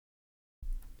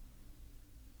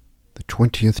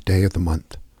20th day of the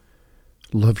month.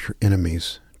 Love your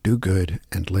enemies, do good,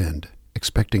 and lend,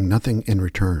 expecting nothing in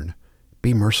return.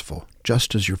 Be merciful,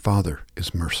 just as your Father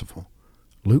is merciful.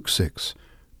 Luke 6,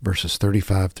 verses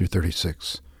 35 through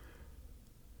 36.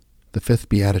 The fifth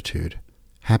beatitude,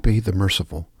 happy the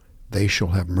merciful, they shall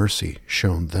have mercy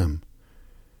shown them.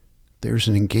 There's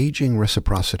an engaging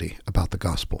reciprocity about the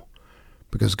gospel.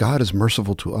 Because God is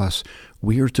merciful to us,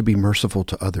 we are to be merciful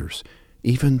to others,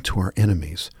 even to our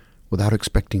enemies, without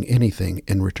expecting anything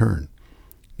in return.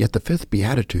 Yet the fifth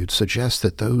beatitude suggests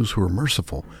that those who are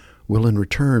merciful will in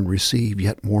return receive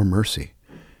yet more mercy.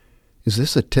 Is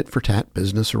this a tit-for-tat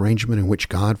business arrangement in which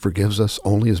God forgives us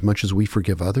only as much as we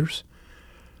forgive others?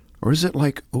 Or is it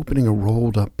like opening a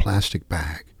rolled-up plastic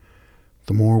bag?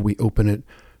 The more we open it,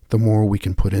 the more we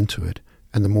can put into it,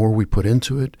 and the more we put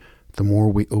into it, the more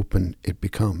we open it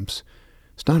becomes.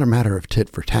 It's not a matter of tit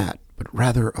for tat, but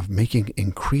rather of making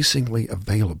increasingly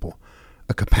available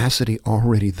a capacity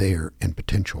already there and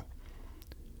potential.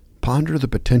 Ponder the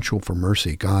potential for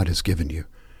mercy God has given you.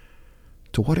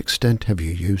 To what extent have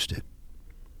you used it?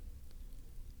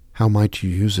 How might you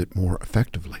use it more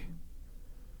effectively?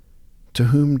 To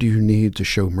whom do you need to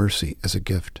show mercy as a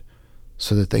gift,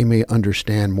 so that they may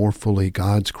understand more fully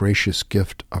God's gracious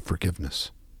gift of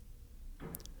forgiveness?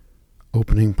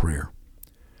 Opening prayer.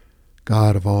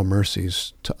 God of all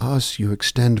mercies, to us you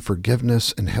extend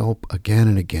forgiveness and help again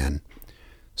and again.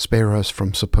 Spare us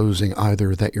from supposing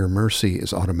either that your mercy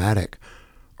is automatic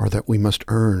or that we must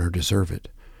earn or deserve it.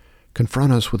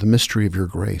 Confront us with the mystery of your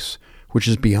grace, which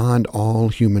is beyond all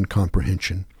human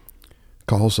comprehension.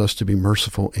 Calls us to be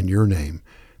merciful in your name,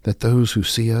 that those who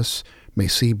see us may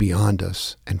see beyond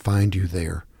us and find you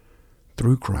there.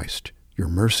 Through Christ, your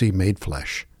mercy made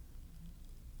flesh.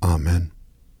 Amen.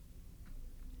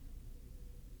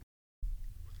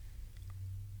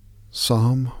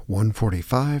 Psalm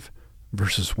 145,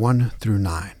 verses 1 through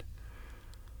 9.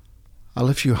 I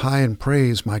lift you high in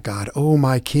praise, my God, O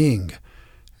my King,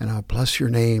 and I'll bless your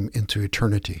name into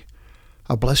eternity.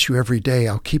 I'll bless you every day.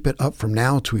 I'll keep it up from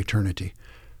now to eternity.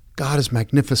 God is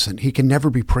magnificent. He can never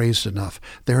be praised enough.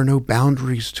 There are no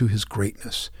boundaries to his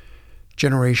greatness.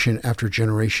 Generation after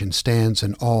generation stands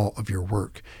in awe of your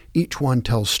work. Each one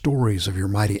tells stories of your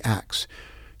mighty acts.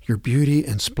 Your beauty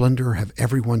and splendor have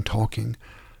everyone talking.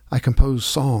 I compose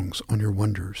songs on your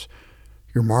wonders.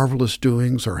 Your marvelous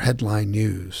doings are headline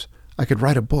news. I could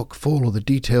write a book full of the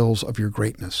details of your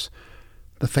greatness.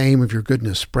 The fame of your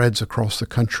goodness spreads across the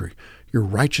country. Your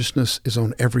righteousness is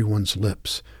on everyone's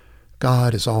lips.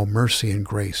 God is all mercy and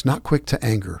grace, not quick to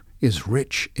anger, is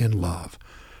rich in love.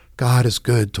 God is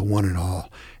good to one and all.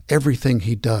 Everything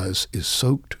he does is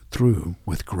soaked through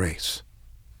with grace.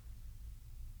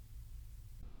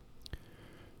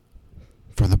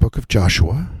 From the book of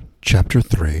Joshua, chapter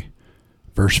 3,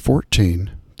 verse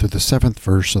 14 through the 7th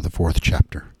verse of the 4th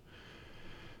chapter.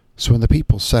 So when the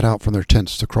people set out from their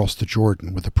tents to cross the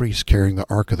Jordan, with the priests carrying the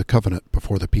Ark of the Covenant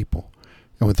before the people,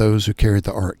 and when those who carried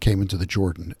the ark came into the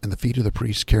Jordan, and the feet of the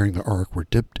priests carrying the ark were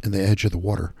dipped in the edge of the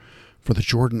water, for the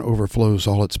Jordan overflows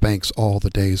all its banks all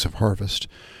the days of harvest,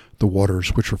 the waters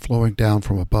which were flowing down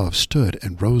from above stood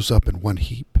and rose up in one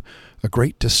heap, a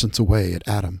great distance away at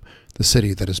Adam, the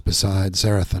city that is beside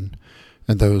Zarethan,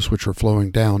 and those which were flowing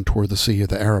down toward the sea of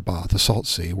the Arabah, the salt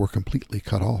sea, were completely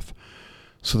cut off.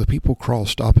 So the people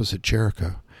crossed opposite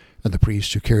Jericho, and the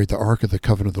priests who carried the ark of the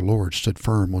covenant of the Lord stood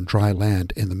firm on dry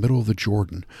land in the middle of the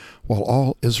Jordan, while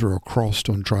all Israel crossed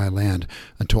on dry land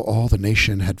until all the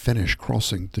nation had finished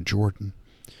crossing the Jordan.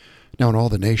 Now when all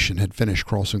the nation had finished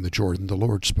crossing the Jordan, the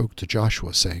Lord spoke to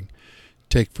Joshua, saying,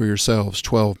 Take for yourselves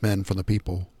 12 men from the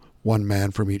people, 1 man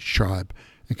from each tribe,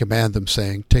 and command them,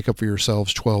 saying, Take up for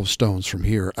yourselves 12 stones from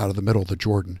here out of the middle of the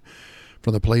Jordan,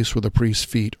 from the place where the priest's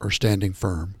feet are standing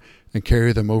firm, and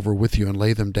carry them over with you and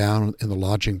lay them down in the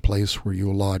lodging place where you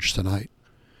will lodge tonight.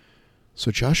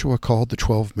 So Joshua called the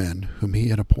 12 men whom he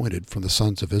had appointed from the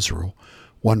sons of Israel,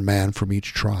 1 man from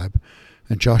each tribe.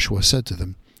 And Joshua said to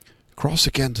them, Cross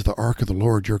again to the ark of the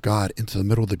Lord your God into the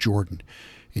middle of the Jordan,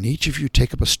 and each of you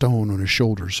take up a stone on his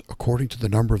shoulders, according to the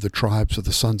number of the tribes of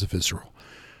the sons of Israel.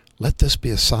 Let this be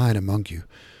a sign among you,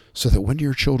 so that when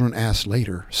your children ask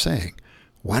later, saying,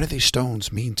 Why do these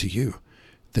stones mean to you?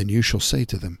 Then you shall say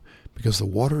to them, Because the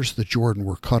waters of the Jordan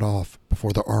were cut off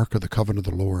before the ark of the covenant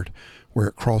of the Lord, where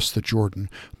it crossed the Jordan,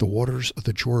 the waters of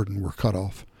the Jordan were cut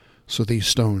off. So these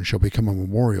stones shall become a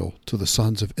memorial to the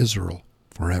sons of Israel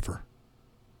forever.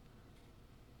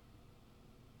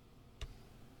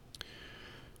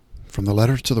 From the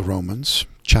letter to the Romans,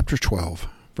 chapter 12,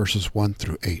 verses 1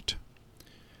 through 8.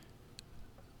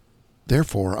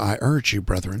 Therefore I urge you,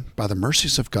 brethren, by the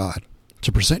mercies of God,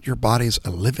 to present your bodies a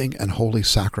living and holy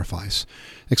sacrifice,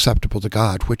 acceptable to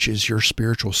God, which is your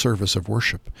spiritual service of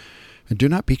worship. And do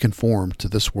not be conformed to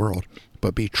this world,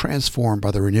 but be transformed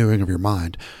by the renewing of your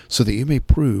mind, so that you may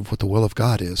prove what the will of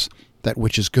God is, that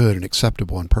which is good and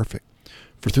acceptable and perfect.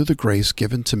 For through the grace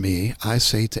given to me, I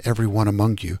say to every one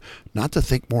among you, not to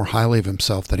think more highly of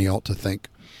himself than he ought to think,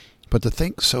 but to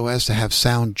think so as to have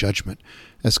sound judgment,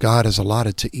 as God has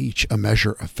allotted to each a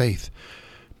measure of faith.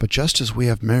 But just as we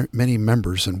have many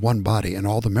members in one body, and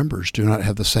all the members do not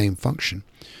have the same function,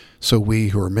 so we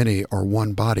who are many are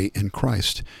one body in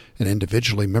Christ, and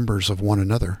individually members of one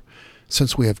another.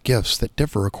 Since we have gifts that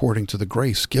differ according to the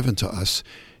grace given to us,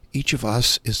 each of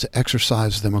us is to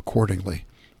exercise them accordingly.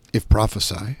 If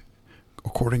prophesy,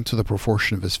 according to the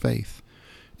proportion of his faith.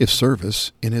 If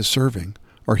service, in his serving.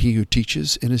 Or he who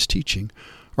teaches, in his teaching.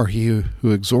 Or he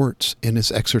who exhorts, in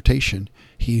his exhortation.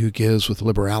 He who gives with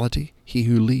liberality. He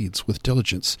who leads with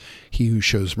diligence. He who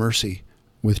shows mercy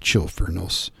with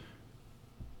cheerfulness.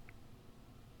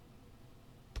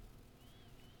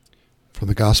 From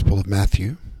the Gospel of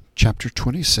Matthew, chapter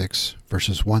 26,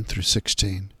 verses 1 through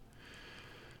 16.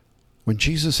 When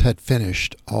Jesus had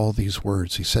finished all these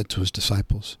words, he said to his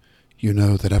disciples, "You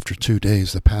know that after 2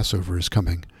 days the Passover is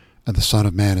coming, and the Son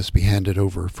of Man is to be handed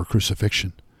over for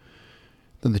crucifixion."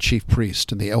 Then the chief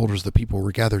priest and the elders of the people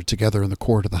were gathered together in the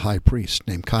court of the high priest,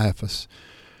 named Caiaphas,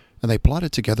 and they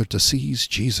plotted together to seize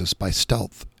Jesus by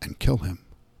stealth and kill him.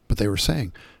 But they were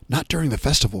saying, "Not during the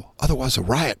festival, otherwise a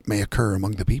riot may occur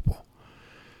among the people."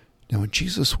 Now when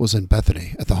Jesus was in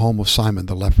Bethany, at the home of Simon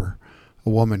the leper, a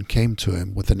woman came to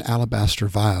him with an alabaster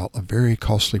vial of very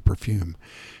costly perfume,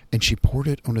 and she poured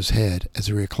it on his head as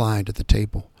he reclined at the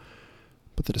table.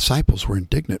 But the disciples were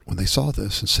indignant when they saw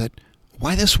this, and said,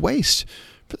 "Why this waste?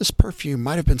 For this perfume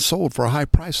might have been sold for a high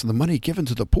price and the money given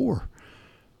to the poor."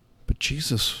 But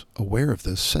Jesus, aware of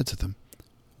this, said to them,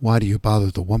 "Why do you bother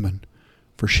the woman?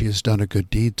 For she has done a good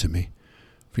deed to me.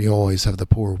 For you always have the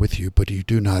poor with you, but you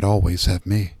do not always have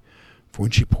me. For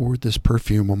when she poured this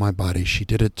perfume on my body, she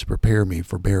did it to prepare me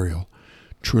for burial.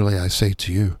 Truly I say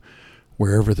to you,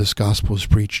 wherever this gospel is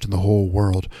preached in the whole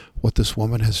world, what this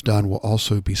woman has done will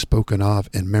also be spoken of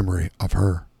in memory of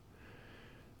her."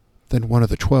 Then one of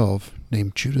the 12,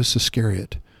 named Judas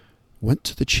Iscariot, went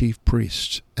to the chief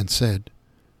priests and said,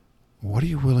 "What are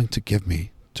you willing to give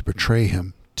me to betray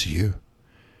him to you?"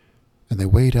 And they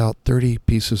weighed out 30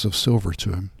 pieces of silver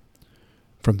to him.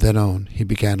 From then on, he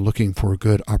began looking for a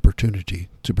good opportunity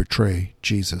to betray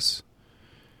Jesus.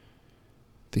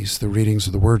 These are the readings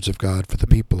of the words of God for the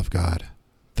people of God.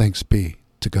 Thanks be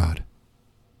to God.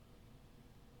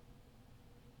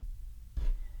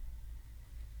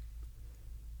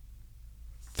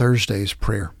 Thursday's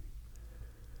prayer.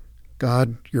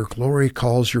 God, your glory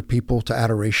calls your people to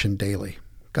adoration daily.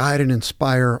 Guide and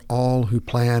inspire all who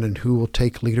plan and who will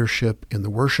take leadership in the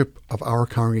worship of our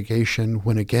congregation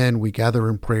when again we gather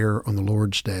in prayer on the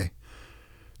Lord's Day.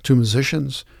 To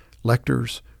musicians,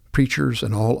 lectors, preachers,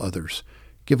 and all others,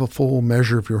 give a full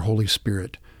measure of your Holy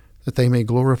Spirit, that they may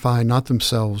glorify not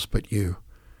themselves but you.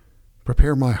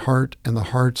 Prepare my heart and the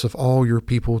hearts of all your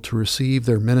people to receive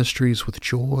their ministries with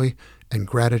joy and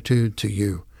gratitude to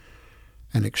you,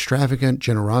 and extravagant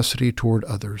generosity toward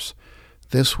others.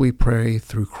 This we pray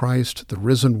through Christ, the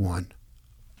risen one.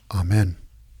 Amen.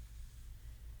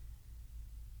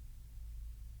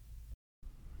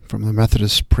 From the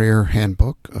Methodist Prayer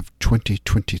Handbook of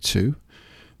 2022,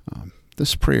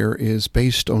 this prayer is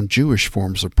based on Jewish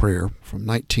forms of prayer from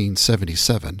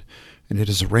 1977, and it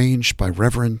is arranged by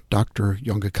Reverend Dr.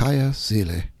 Yongakaya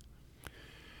Zile.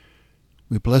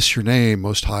 We bless your name,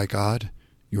 Most High God.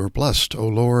 You are blessed, O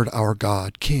Lord our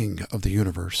God, King of the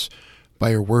universe. By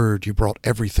your word you brought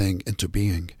everything into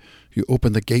being. You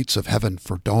opened the gates of heaven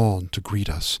for dawn to greet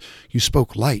us. You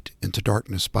spoke light into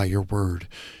darkness by your word.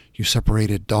 You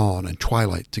separated dawn and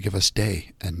twilight to give us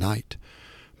day and night.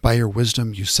 By your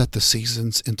wisdom you set the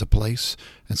seasons into place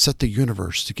and set the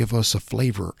universe to give us a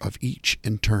flavor of each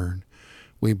in turn.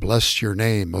 We bless your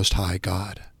name, Most High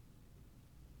God.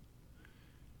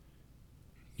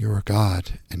 You are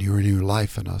God, and you renew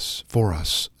life in us,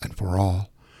 and for all.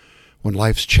 When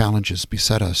life's challenges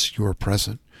beset us, you are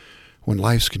present. When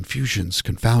life's confusions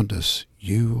confound us,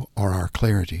 you are our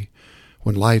clarity.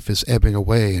 When life is ebbing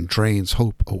away and drains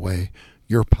hope away,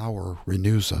 your power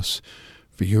renews us.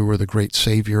 For you are the great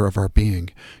Savior of our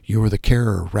being. You are the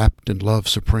carer wrapped in love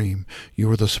supreme. You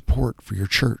are the support for your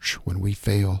church when we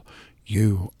fail.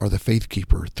 You are the faith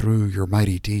keeper through your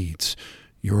mighty deeds.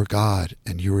 You are God,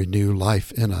 and you renew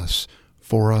life in us,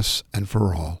 and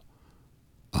for all.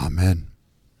 Amen.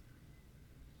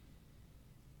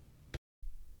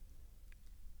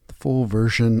 The full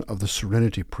version of the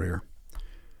Serenity Prayer.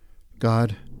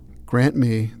 God, grant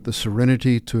me the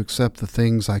serenity to accept the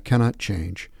things I cannot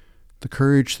change, the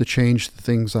courage to change the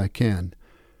things I can,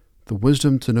 the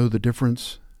wisdom to know the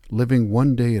difference, living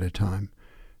one day at a time,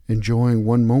 enjoying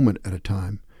one moment at a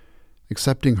time,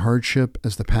 accepting hardship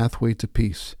as the pathway to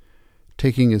peace,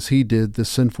 taking as He did the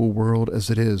sinful world as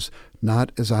it is,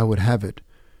 not as I would have it,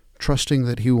 trusting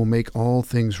that He will make all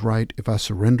things right if I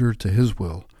surrender to His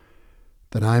will,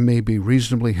 that I may be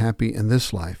reasonably happy in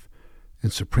this life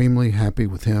and supremely happy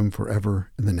with Him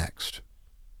forever in the next.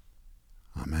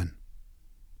 Amen.